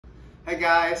Hi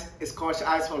guys, it's Coach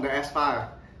Ice from the Aspire.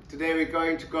 Today we're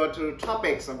going to go through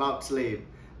topics about sleep.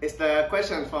 It's the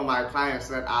question from my clients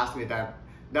that asked me that,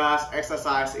 does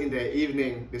exercise in the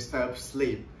evening disturb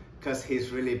sleep? Because he's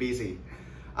really busy.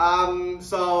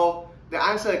 So the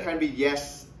answer can be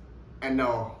yes and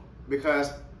no,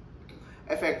 because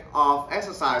effect of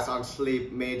exercise on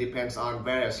sleep may depend on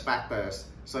various factors.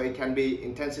 So it can be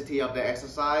intensity of the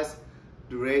exercise,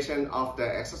 duration of the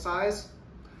exercise,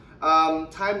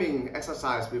 timing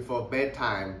exercise before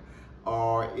bedtime,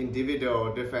 or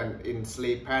individual different in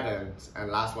sleep patterns, and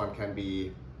last one can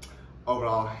be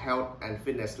overall health and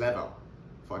fitness level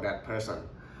for that person.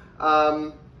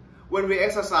 When we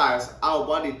exercise, our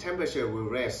body temperature will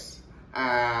raise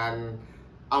and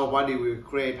our body will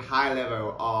create high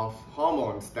level of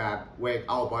hormones that wake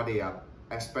our body up,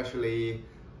 especially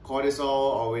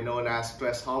cortisol, or we know as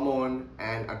stress hormone,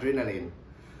 and adrenaline.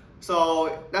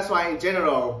 So that's why in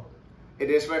general, it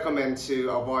is recommended to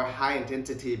avoid high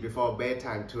intensity before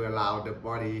bedtime to allow the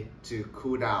body to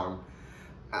cool down.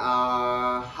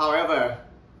 However,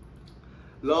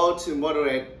 low to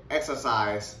moderate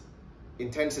exercise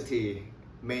intensity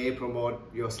may promote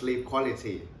your sleep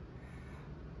quality.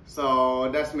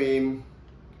 So that means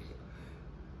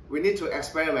we need to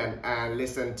experiment and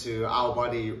listen to our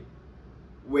body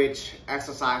which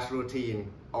exercise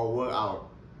routine or workout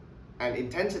and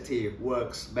intensity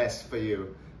works best for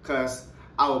you, because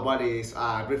our bodies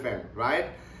are different, right?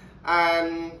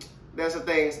 And there's the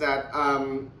things that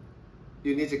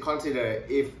you need to consider.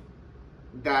 If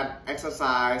that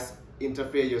exercise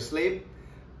interfere your sleep,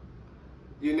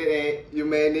 you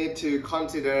may need to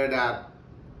consider that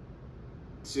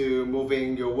to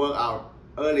moving your workout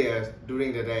earlier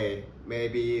during the day,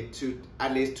 maybe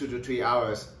at least 2 to 3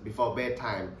 hours before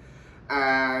bedtime.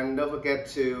 And don't forget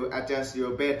to adjust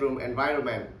your bedroom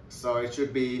environment, so it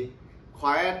should be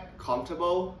quiet,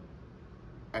 comfortable,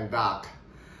 and dark.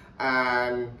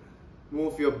 And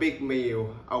move your big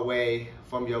meal away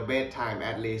from your bedtime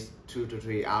at least 2 to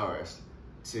 3 hours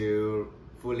to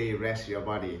fully rest your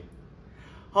body.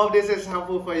 Hope this is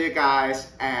helpful for you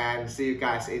guys, and see you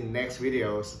guys in next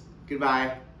videos.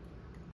 Goodbye.